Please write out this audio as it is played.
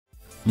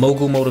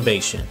Mogul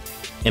Motivation,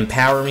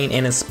 empowering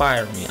and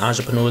inspiring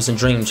entrepreneurs and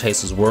dream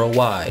chasers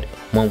worldwide,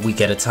 1 week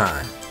at a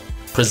time.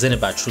 Presented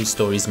by True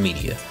Stories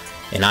Media.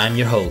 And I'm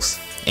your host,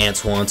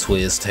 Antoine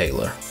Twiz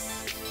Taylor.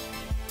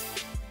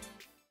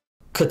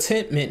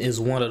 Contentment is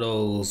one of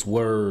those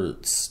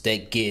words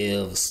that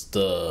gives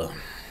the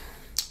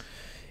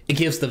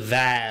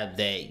vibe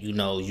that,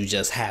 you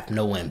just have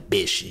no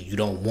ambition. You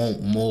don't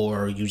want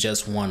more. You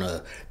just want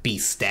to be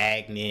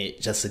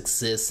stagnant, just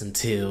exist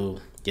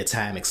until your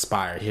time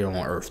expired here on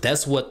earth.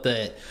 That's what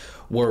that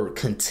word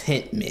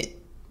contentment,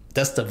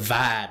 that's the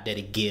vibe that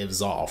it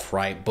gives off,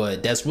 right?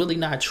 But that's really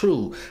not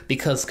true,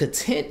 because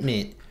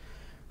contentment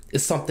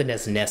is something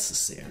that's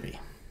necessary,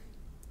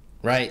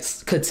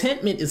 right?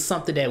 Contentment is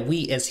something that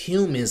we as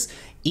humans,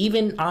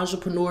 even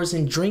entrepreneurs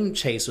and dream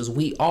chasers,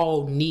 we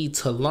all need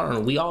to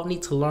learn. We all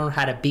need to learn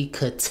how to be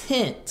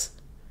content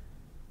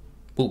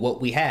with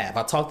what we have.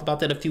 I talked about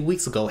that a few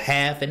weeks ago,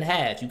 half and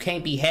half. You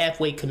can't be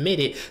halfway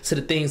committed to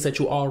the things that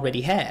you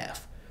already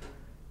have.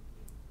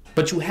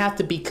 But you have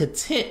to be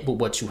content with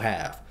what you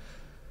have.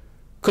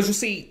 Because you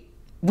see,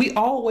 we're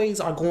always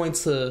going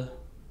to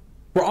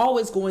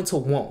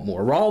want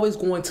more. We're always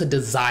going to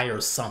desire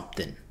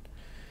something.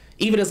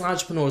 Even as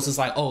entrepreneurs, it's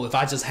like, oh, if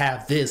I just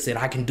have this, then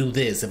I can do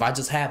this. If I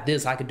just have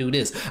this, I can do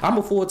this. I'm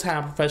a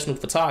full-time professional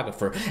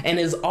photographer. And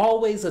there's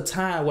always a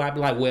time where I'd be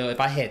like, well, if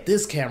I had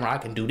this camera, I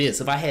can do this.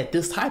 If I had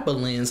this type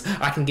of lens,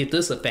 I can get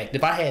this effect.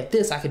 If I had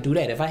this, I could do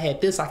that. If I had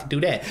this, I could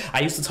do that.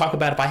 I used to talk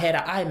about if I had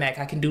an iMac,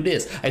 I can do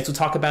this. I used to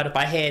talk about if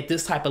I had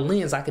this type of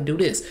lens, I could do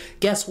this.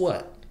 Guess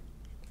what?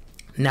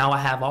 Now I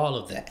have all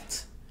of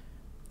that.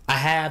 I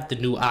have the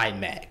new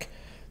iMac,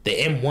 the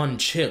M1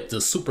 chip,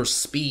 the super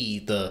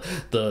speed, the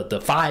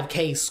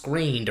 5K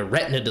screen, the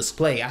retina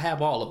display. I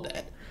have all of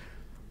that.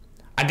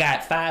 I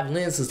got 5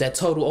 lenses that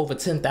total over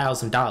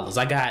 $10,000.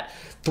 I got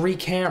 3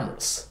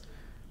 cameras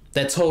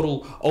that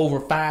total over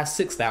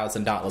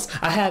 $6,000.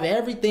 I have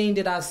everything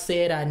that I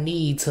said I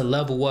need to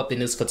level up in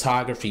this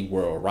photography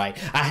world, right?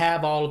 I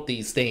have all of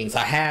these things.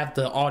 I have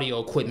the audio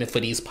equipment for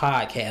these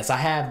podcasts. I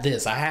have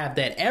this, I have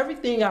that.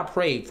 Everything I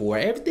prayed for,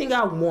 everything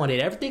I wanted,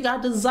 everything I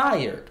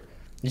desired,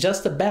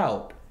 just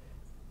about,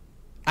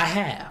 I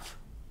have.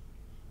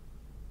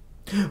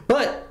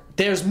 But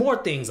there's more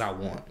things I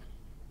want.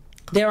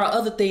 There are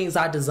other things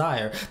I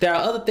desire. There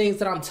are other things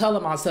that I'm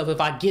telling myself, if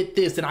I get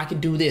this, then I can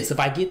do this. If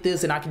I get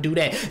this, then I can do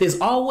that. There's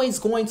always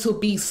going to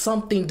be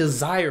something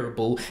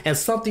desirable and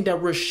something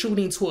that we're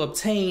shooting to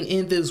obtain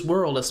in this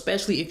world,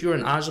 especially if you're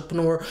an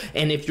entrepreneur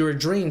and if you're a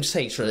dream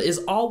chaser. It's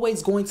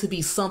always going to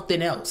be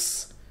something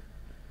else.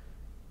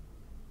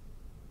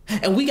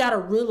 And we got to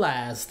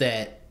realize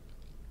that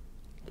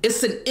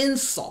it's an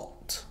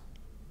insult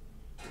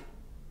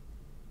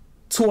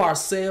to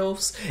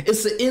ourselves.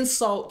 It's an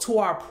insult to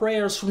our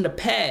prayers from the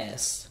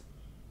past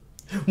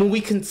when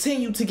we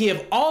continue to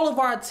give all of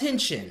our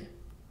attention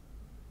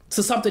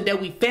to something that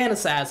we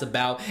fantasize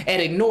about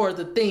and ignore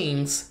the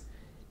things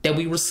that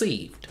we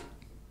received.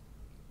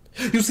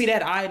 You see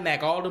that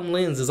iMac, all them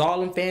lenses, all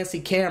them fancy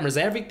cameras,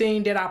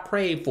 everything that I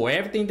prayed for,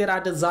 everything that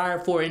I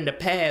desired for in the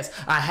past,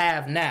 I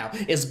have now.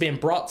 It's been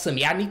brought to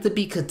me. I need to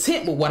be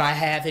content with what I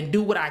have and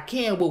do what I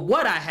can with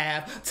what I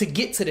have to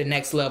get to the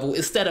next level,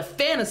 instead of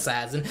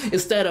fantasizing,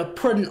 instead of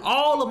putting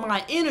all of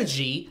my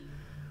energy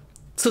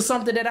to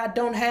something that I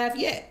don't have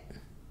yet.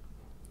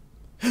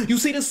 You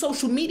see, the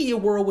social media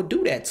world would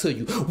do that to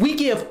you. We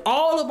give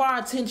all of our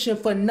attention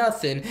for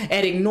nothing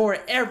and ignore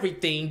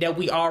everything that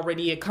we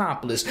already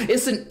accomplished.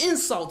 It's an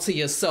insult to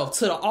yourself,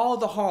 to all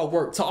the hard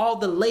work, to all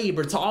the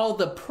labor, to all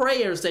the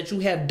prayers that you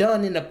have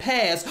done in the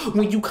past,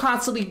 when you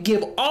constantly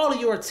give all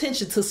of your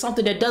attention to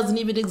something that doesn't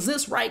even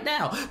exist right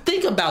now.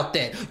 Think about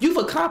that. You've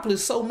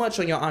accomplished so much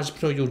on your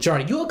entrepreneurial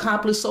journey. You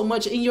accomplished so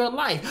much in your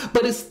life,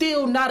 but it's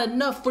still not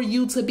enough for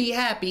you to be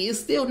happy. It's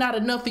still not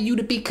enough for you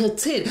to be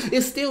content.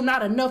 It's still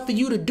not enough for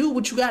you to do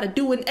what you got to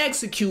do and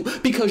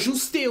execute, because you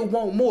still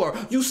want more.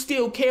 You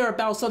still care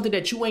about something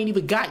that you ain't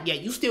even got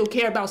yet. You still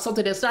care about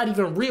something that's not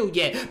even real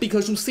yet,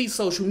 because you see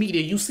social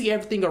media, you see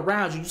everything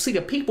around you, you see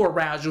the people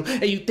around you,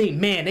 and you think,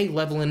 man, they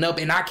leveling up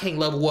and I can't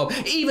level up,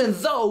 even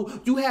though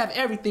you have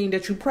everything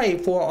that you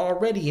prayed for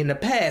already in the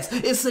past.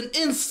 It's an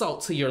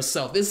insult to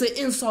yourself. It's an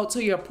insult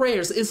to your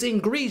prayers. It's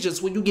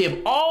egregious when you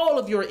give all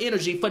of your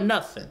energy for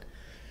nothing,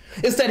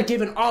 instead of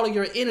giving all of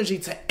your energy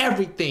to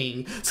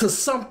everything, to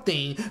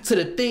something, to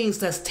the things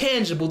that's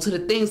tangible, to the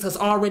things that's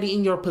already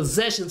in your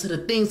possession, to the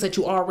things that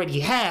you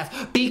already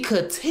have. Be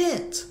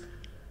content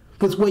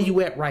with where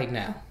you at right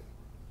now.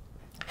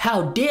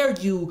 How dare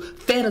you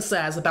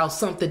fantasize about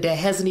something that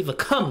hasn't even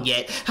come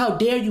yet? How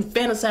dare you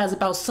fantasize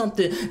about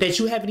something that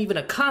you haven't even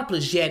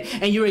accomplished yet,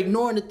 and you're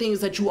ignoring the things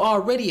that you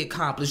already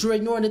accomplished. You're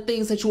ignoring the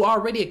things that you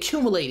already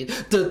accumulated,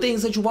 the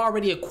things that you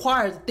already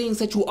acquired, the things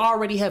that you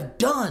already have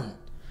done.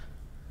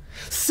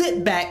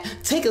 Sit back,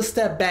 take a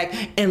step back,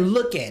 and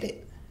look at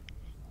it.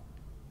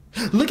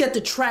 Look at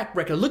the track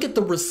record. Look at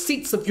the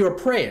receipts of your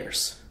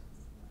prayers.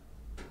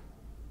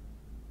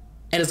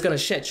 And it's going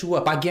to shut you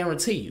up, I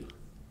guarantee you.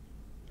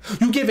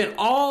 You're giving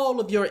all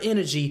of your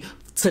energy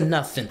to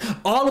nothing.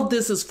 All of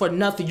this is for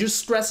nothing. You're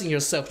stressing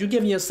yourself. You're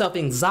giving yourself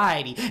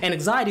anxiety. And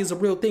anxiety is a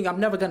real thing.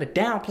 I'm never going to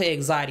downplay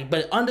anxiety.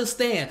 But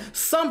understand,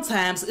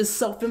 sometimes it's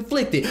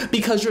self-inflicted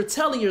because you're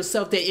telling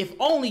yourself that if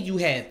only you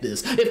had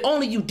this, if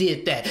only you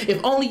did that,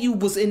 if only you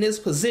was in this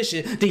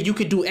position, then you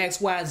could do X,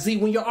 Y, Z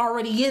when you're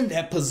already in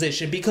that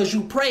position because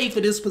you prayed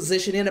for this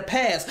position in the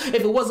past.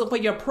 If it wasn't for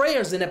your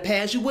prayers in the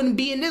past, you wouldn't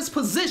be in this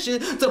position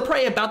to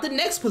pray about the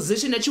next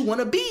position that you want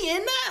to be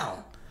in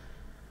now.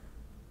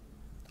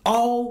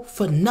 All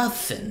for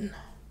nothing.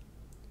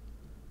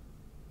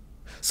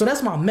 So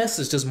that's my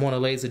message this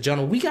morning, ladies and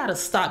gentlemen. We got to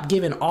stop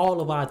giving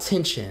all of our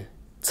attention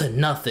to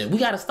nothing. We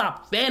got to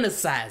stop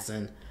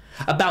fantasizing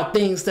about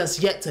things that's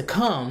yet to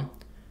come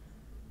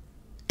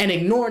and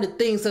ignoring the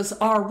things that's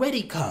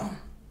already come.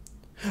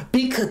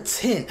 Be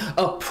content.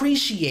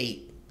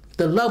 Appreciate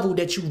the level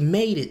that you've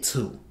made it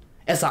to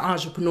as an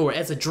entrepreneur,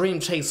 as a dream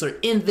chaser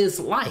in this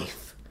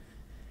life.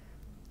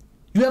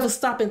 You ever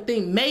stop and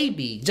think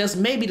maybe, just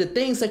maybe, the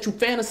things that you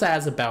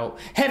fantasize about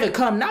haven't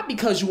come not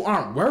because you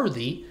aren't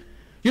worthy.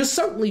 You're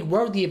certainly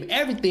worthy of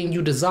everything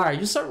you desire.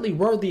 You're certainly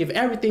worthy of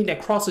everything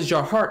that crosses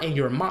your heart and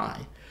your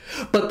mind.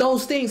 But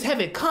those things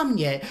haven't come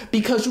yet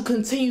because you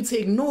continue to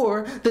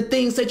ignore the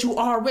things that you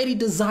already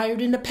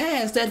desired in the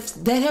past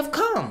that have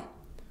come.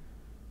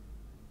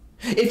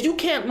 If you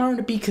can't learn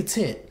to be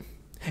content,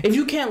 if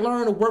you can't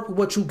learn to work with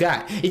what you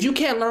got, if you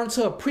can't learn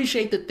to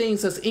appreciate the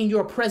things that's in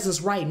your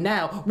presence right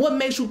now, what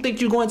makes you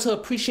think you're going to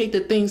appreciate the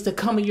things that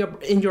come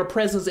in your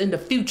presence in the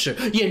future?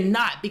 You're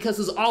not, because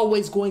there's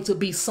always going to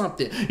be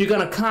something. You're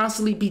going to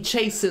constantly be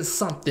chasing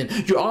something.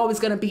 You're always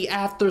going to be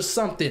after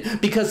something,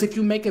 because if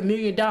you make $1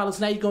 million,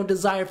 now you're going to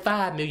desire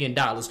 $5 million.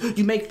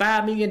 You make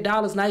 $5 million,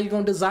 now you're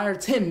going to desire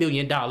 $10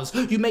 million.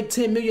 You make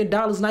 $10 million,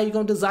 now you're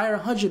going to desire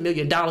 $100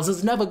 million.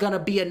 It's never going to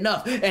be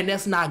enough, and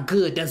that's not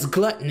good. That's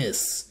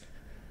gluttonous.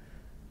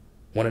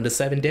 One of the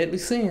 7 deadly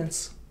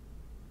sins.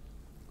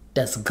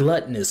 That's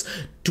gluttonous.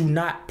 Do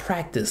not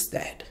practice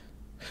that.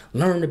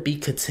 Learn to be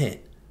content.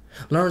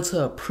 Learn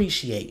to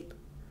appreciate.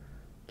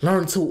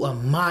 Learn to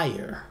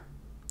admire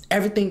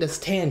everything that's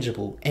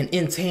tangible and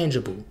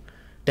intangible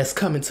that's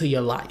coming to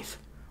your life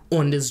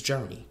on this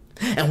journey.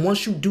 And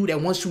once you do that,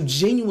 once you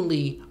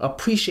genuinely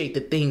appreciate the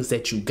things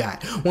that you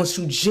got, once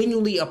you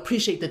genuinely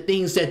appreciate the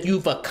things that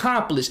you've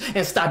accomplished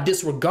and stop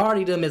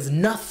disregarding them as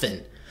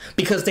nothing,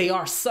 because they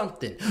are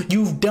something.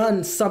 You've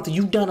done something.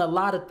 You've done a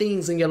lot of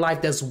things in your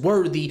life that's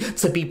worthy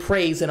to be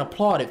praised and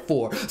applauded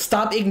for.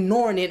 Stop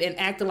ignoring it and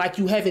acting like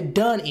you haven't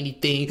done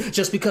anything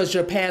just because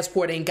your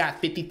passport ain't got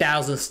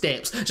 50,000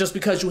 steps. Just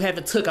because you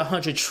haven't took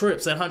 100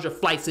 trips and 100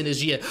 flights in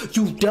this year.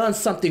 You've done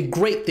something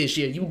great this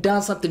year. You've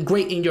done something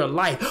great in your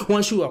life.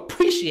 Once you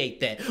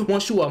appreciate that,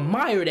 once you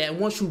admire that, and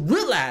once you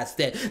realize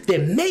that,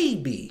 then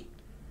maybe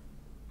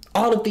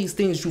all of these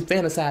things you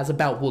fantasize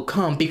about will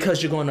come,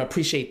 because you're going to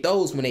appreciate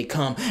those when they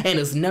come. And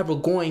it's never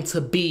going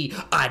to be,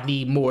 I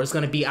need more. It's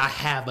going to be, I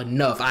have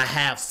enough. I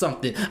have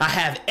something. I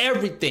have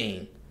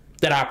everything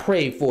that I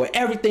prayed for,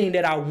 everything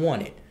that I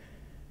wanted.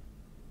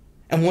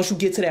 And once you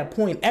get to that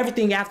point,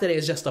 everything after that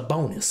is just a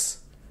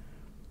bonus.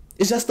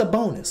 It's just a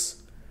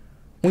bonus.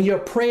 When your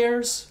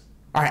prayers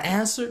are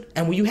answered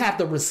and when you have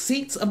the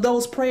receipts of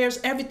those prayers,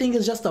 everything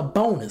is just a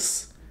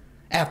bonus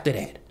after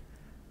that.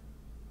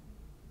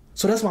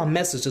 So that's my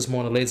message this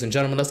morning, ladies and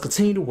gentlemen. Let's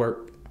continue to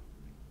work.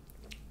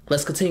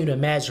 Let's continue to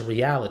imagine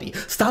reality.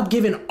 Stop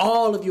giving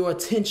all of your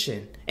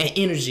attention and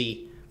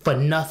energy for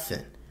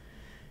nothing.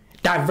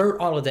 Divert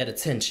all of that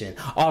attention,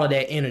 all of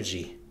that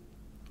energy,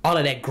 all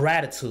of that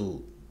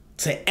gratitude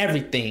to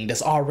everything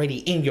that's already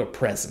in your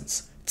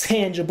presence,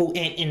 tangible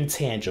and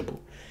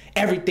intangible.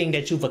 Everything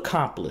that you've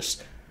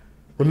accomplished.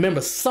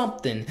 Remember,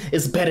 something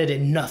is better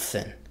than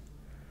nothing.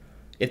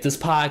 If this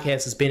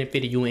podcast has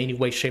benefited you in any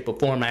way, shape, or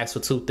form, I ask for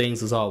 2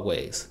 things as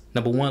always.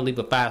 Number 1, leave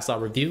a 5-star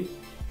review.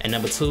 And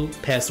number 2,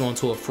 pass it on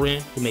to a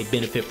friend who may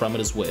benefit from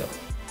it as well.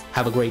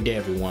 Have a great day,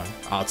 everyone.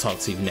 I'll talk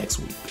to you next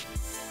week.